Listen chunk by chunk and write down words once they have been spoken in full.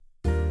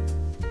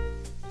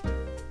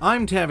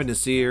I'm Tavi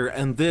Nasir,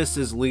 and this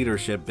is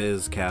Leadership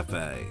Biz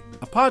Cafe,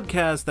 a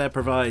podcast that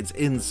provides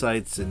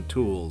insights and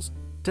tools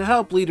to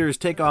help leaders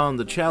take on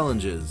the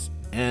challenges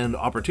and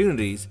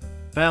opportunities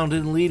found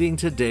in leading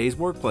today's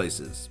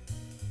workplaces.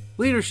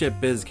 Leadership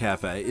Biz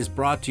Cafe is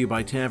brought to you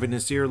by Tavi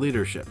Nasir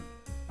Leadership,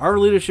 our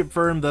leadership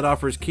firm that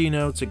offers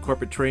keynotes and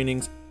corporate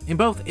trainings in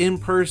both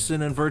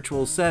in-person and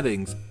virtual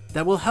settings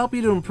that will help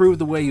you to improve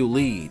the way you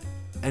lead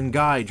and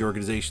guide your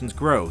organization's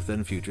growth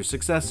and future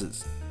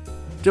successes.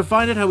 To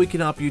find out how we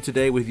can help you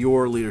today with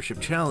your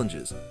leadership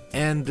challenges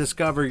and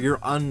discover your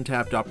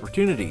untapped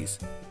opportunities,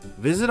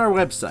 visit our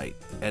website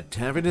at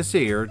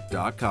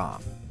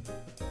tavinasir.com.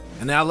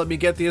 And now let me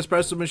get the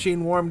espresso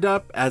machine warmed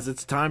up as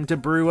it's time to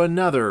brew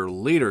another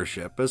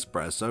leadership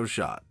espresso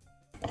shot.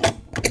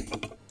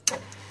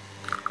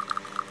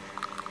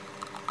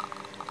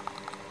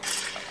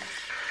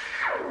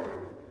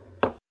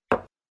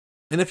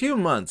 In a few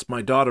months,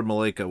 my daughter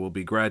Malika will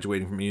be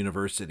graduating from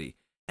university,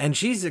 and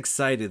she's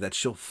excited that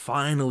she'll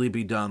finally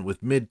be done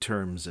with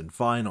midterms and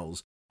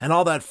finals and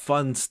all that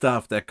fun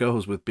stuff that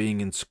goes with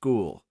being in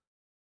school.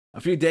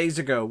 A few days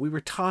ago, we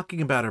were talking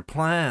about her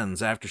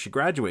plans after she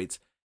graduates,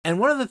 and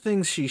one of the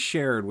things she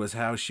shared was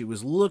how she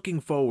was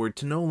looking forward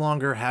to no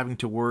longer having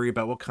to worry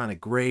about what kind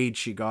of grade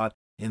she got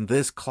in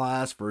this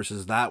class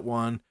versus that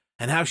one,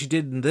 and how she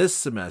did in this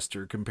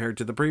semester compared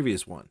to the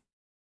previous one.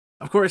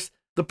 Of course,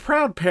 the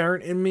proud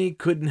parent in me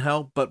couldn't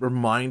help but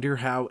remind her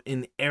how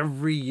in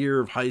every year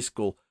of high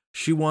school,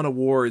 she won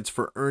awards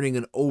for earning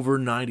an over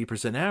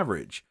 90%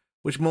 average,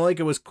 which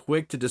Malika was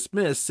quick to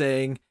dismiss,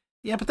 saying,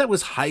 "Yeah, but that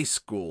was high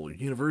school.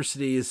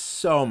 University is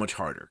so much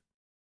harder."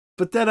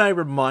 But then I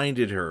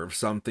reminded her of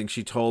something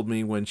she told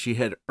me when she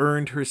had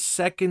earned her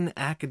second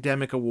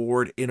academic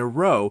award in a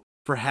row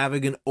for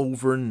having an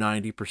over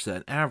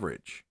 90%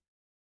 average.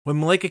 When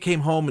Malika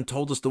came home and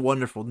told us the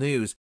wonderful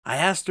news, I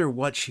asked her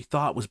what she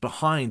thought was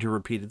behind her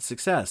repeated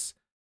success.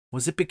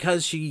 Was it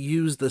because she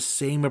used the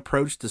same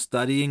approach to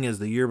studying as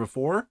the year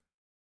before?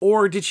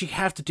 Or did she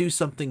have to do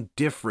something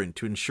different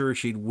to ensure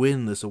she'd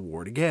win this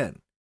award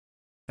again?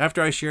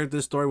 After I shared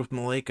this story with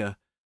Malika,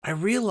 I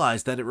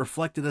realized that it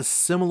reflected a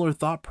similar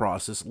thought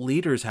process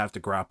leaders have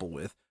to grapple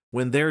with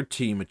when their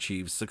team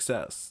achieves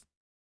success.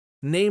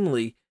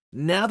 Namely,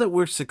 now that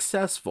we're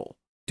successful,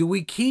 do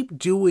we keep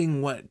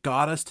doing what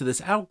got us to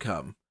this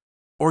outcome,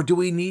 or do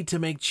we need to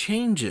make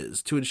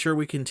changes to ensure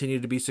we continue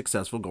to be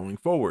successful going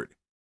forward?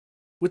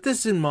 With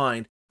this in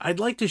mind, I'd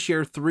like to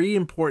share 3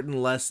 important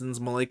lessons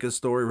Malika's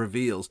story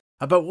reveals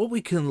about what we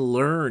can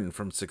learn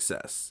from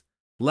success.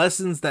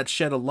 Lessons that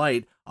shed a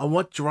light on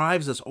what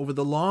drives us over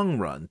the long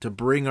run to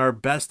bring our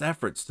best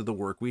efforts to the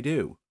work we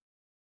do.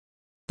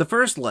 The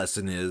first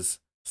lesson is,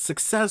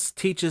 success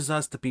teaches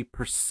us to be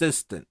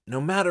persistent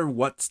no matter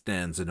what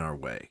stands in our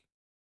way.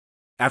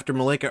 After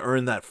Malika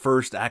earned that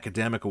first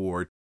academic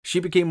award, she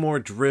became more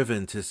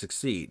driven to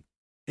succeed.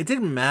 It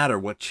didn't matter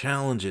what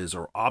challenges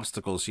or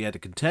obstacles she had to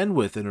contend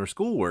with in her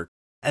schoolwork,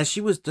 as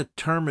she was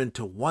determined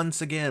to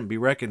once again be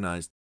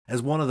recognized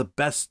as one of the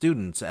best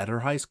students at her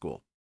high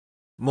school.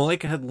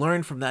 Malika had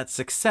learned from that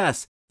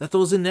success that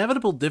those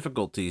inevitable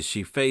difficulties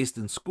she faced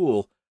in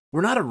school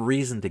were not a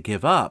reason to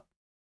give up,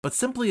 but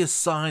simply a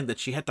sign that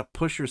she had to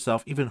push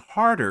herself even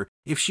harder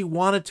if she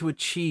wanted to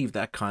achieve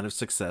that kind of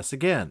success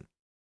again.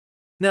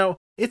 Now,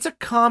 it's a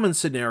common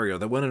scenario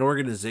that when an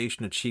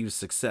organization achieves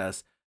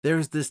success, there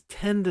is this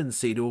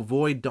tendency to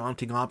avoid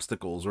daunting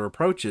obstacles or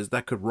approaches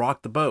that could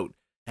rock the boat,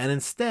 and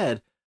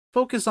instead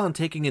focus on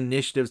taking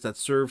initiatives that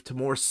serve to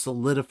more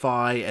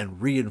solidify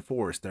and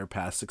reinforce their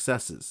past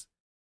successes.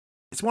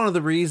 It's one of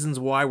the reasons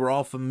why we're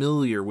all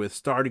familiar with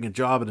starting a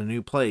job in a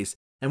new place,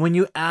 and when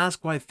you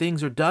ask why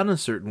things are done a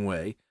certain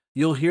way,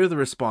 you'll hear the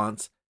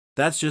response,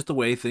 "That's just the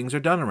way things are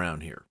done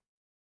around here."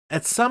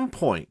 At some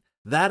point,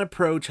 that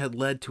approach had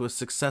led to a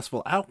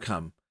successful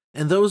outcome,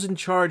 and those in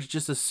charge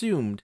just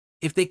assumed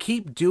if they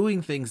keep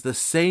doing things the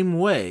same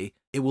way,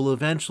 it will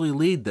eventually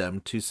lead them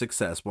to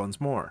success once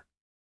more.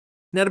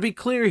 Now, to be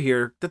clear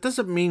here, that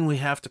doesn't mean we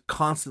have to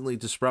constantly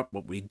disrupt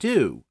what we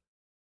do.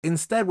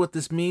 Instead, what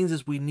this means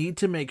is we need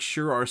to make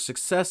sure our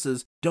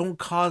successes don't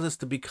cause us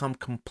to become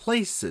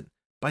complacent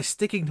by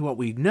sticking to what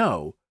we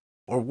know,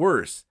 or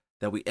worse,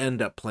 that we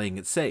end up playing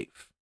it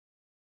safe.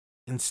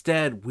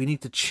 Instead, we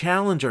need to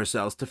challenge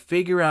ourselves to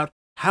figure out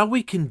how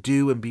we can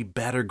do and be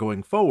better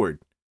going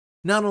forward,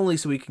 not only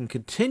so we can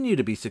continue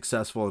to be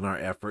successful in our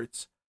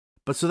efforts,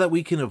 but so that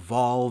we can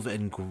evolve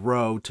and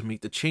grow to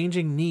meet the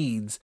changing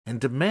needs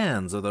and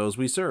demands of those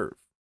we serve.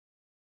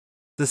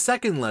 The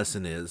second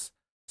lesson is,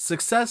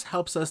 success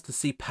helps us to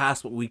see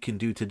past what we can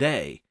do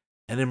today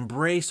and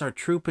embrace our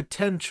true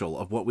potential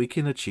of what we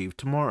can achieve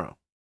tomorrow.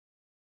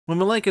 When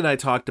Malika and I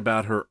talked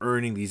about her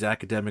earning these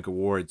academic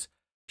awards,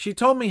 she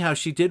told me how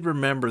she did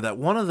remember that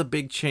one of the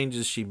big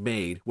changes she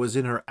made was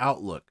in her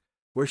outlook,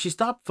 where she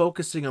stopped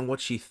focusing on what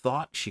she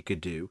thought she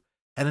could do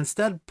and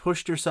instead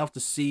pushed herself to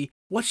see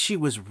what she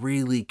was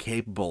really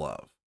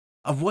capable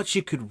of what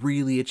she could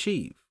really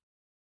achieve.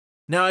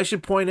 Now, I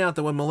should point out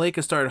that when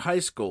Malika started high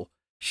school,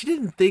 she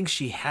didn't think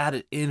she had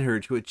it in her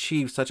to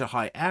achieve such a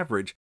high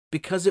average,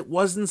 because it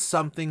wasn't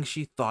something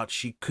she thought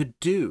she could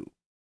do.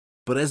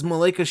 But as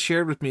Malika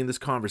shared with me in this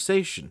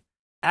conversation,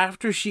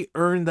 after she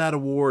earned that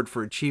award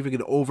for achieving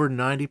an over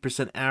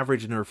 90%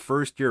 average in her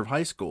first year of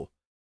high school,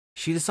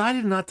 she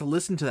decided not to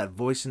listen to that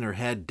voice in her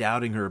head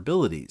doubting her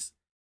abilities,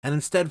 and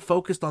instead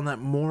focused on that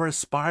more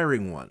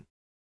aspiring one,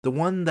 the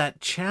one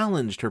that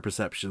challenged her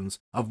perceptions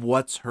of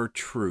what's her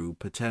true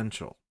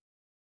potential.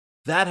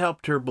 That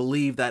helped her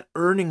believe that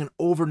earning an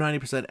over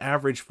 90%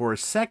 average for a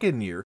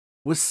second year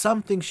was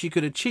something she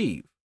could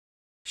achieve.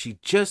 She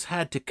just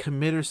had to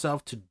commit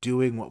herself to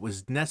doing what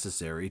was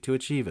necessary to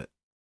achieve it.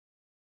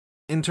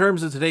 In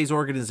terms of today's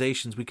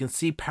organizations, we can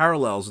see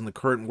parallels in the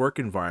current work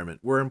environment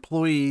where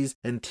employees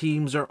and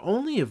teams are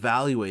only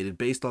evaluated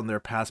based on their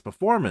past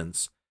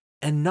performance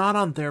and not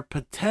on their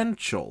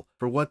potential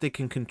for what they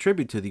can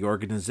contribute to the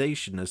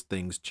organization as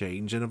things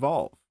change and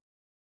evolve.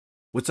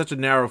 With such a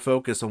narrow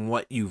focus on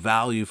what you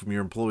value from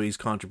your employees'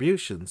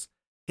 contributions,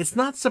 it's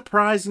not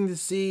surprising to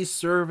see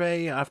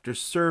survey after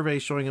survey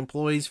showing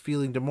employees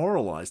feeling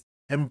demoralized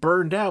and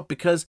burned out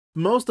because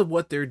most of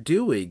what they're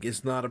doing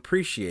is not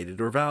appreciated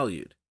or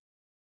valued.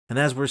 And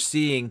as we're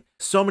seeing,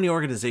 so many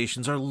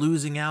organizations are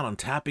losing out on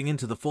tapping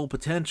into the full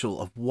potential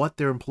of what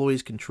their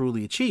employees can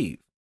truly achieve,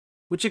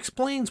 which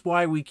explains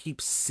why we keep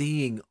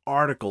seeing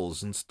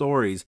articles and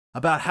stories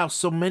about how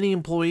so many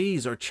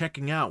employees are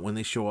checking out when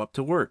they show up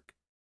to work.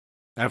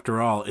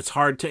 After all, it's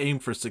hard to aim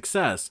for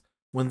success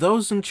when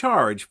those in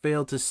charge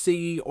fail to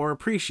see or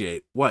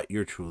appreciate what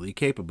you're truly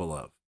capable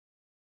of.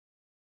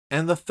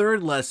 And the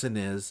third lesson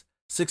is,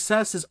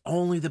 success is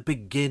only the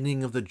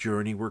beginning of the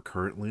journey we're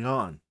currently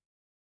on.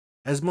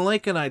 As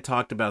Malika and I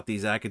talked about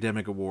these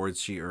academic awards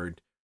she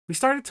earned, we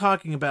started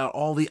talking about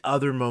all the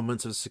other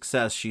moments of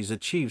success she's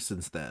achieved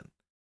since then.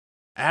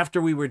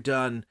 After we were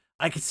done,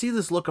 I could see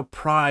this look of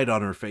pride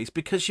on her face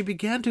because she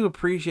began to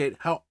appreciate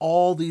how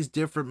all these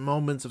different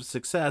moments of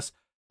success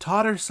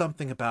taught her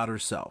something about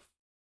herself,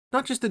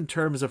 not just in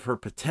terms of her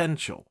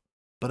potential,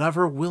 but of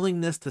her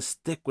willingness to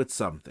stick with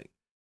something,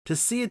 to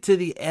see it to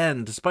the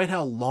end despite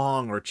how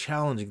long or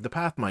challenging the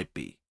path might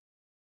be.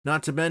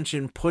 Not to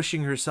mention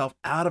pushing herself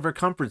out of her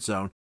comfort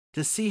zone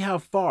to see how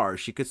far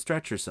she could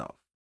stretch herself.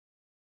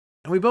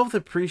 And we both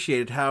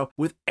appreciated how,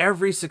 with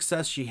every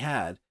success she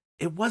had,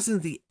 it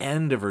wasn't the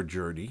end of her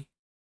journey.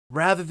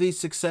 Rather, these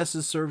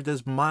successes served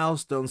as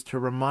milestones to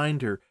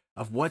remind her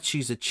of what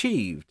she's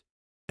achieved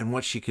and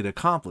what she could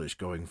accomplish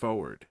going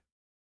forward.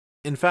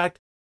 In fact,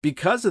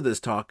 because of this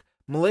talk,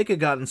 Malika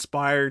got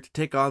inspired to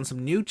take on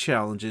some new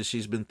challenges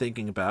she's been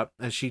thinking about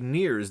as she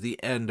nears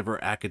the end of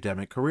her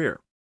academic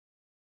career.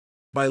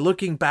 By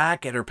looking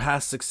back at her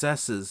past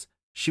successes,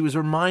 she was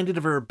reminded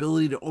of her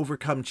ability to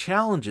overcome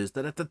challenges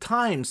that at the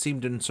time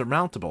seemed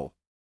insurmountable,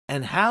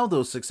 and how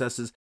those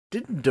successes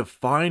didn't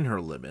define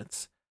her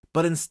limits,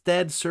 but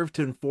instead served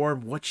to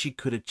inform what she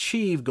could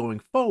achieve going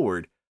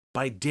forward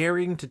by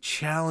daring to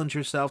challenge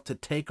herself to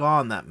take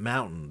on that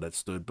mountain that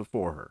stood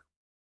before her.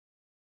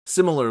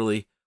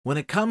 Similarly, when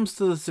it comes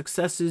to the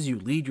successes you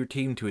lead your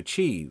team to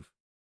achieve,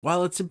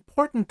 while it's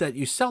important that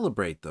you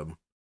celebrate them,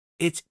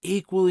 it's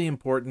equally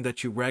important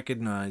that you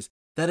recognize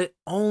that it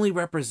only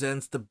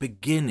represents the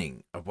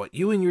beginning of what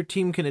you and your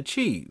team can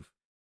achieve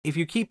if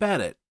you keep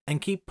at it and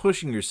keep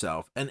pushing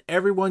yourself and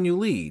everyone you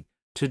lead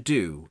to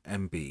do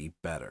and be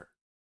better.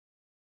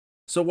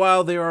 So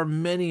while there are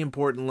many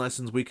important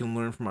lessons we can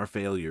learn from our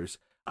failures,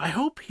 I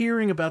hope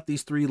hearing about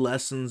these 3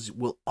 lessons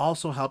will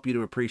also help you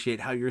to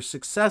appreciate how your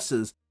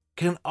successes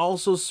can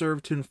also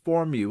serve to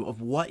inform you of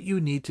what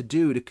you need to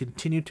do to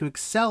continue to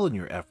excel in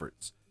your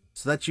efforts,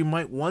 so that you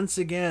might once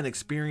again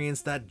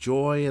experience that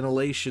joy and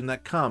elation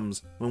that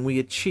comes when we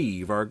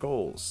achieve our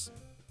goals.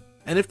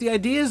 And if the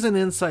ideas and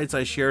insights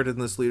I shared in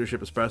this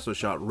Leadership Espresso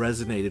Shot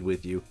resonated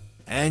with you,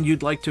 and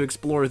you'd like to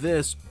explore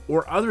this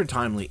or other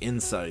timely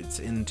insights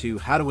into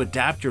how to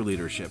adapt your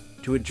leadership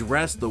to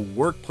address the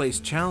workplace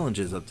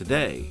challenges of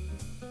today,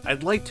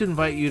 I'd like to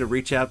invite you to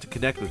reach out to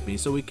connect with me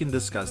so we can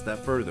discuss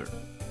that further.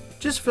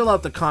 Just fill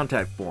out the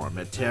contact form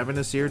at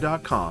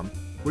tavanasir.com,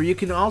 where you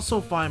can also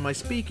find my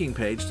speaking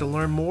page to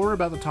learn more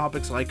about the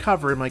topics I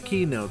cover in my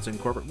keynotes and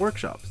corporate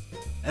workshops,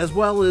 as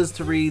well as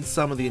to read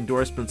some of the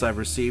endorsements I've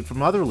received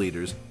from other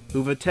leaders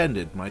who've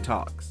attended my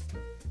talks.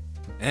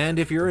 And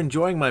if you're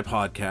enjoying my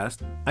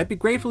podcast, I'd be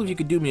grateful if you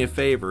could do me a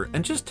favor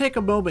and just take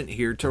a moment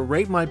here to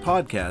rate my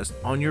podcast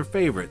on your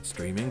favorite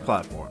streaming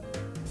platform.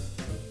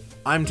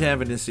 I'm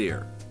Tavan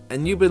Nasir,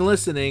 and you've been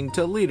listening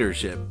to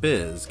Leadership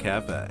Biz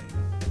Cafe.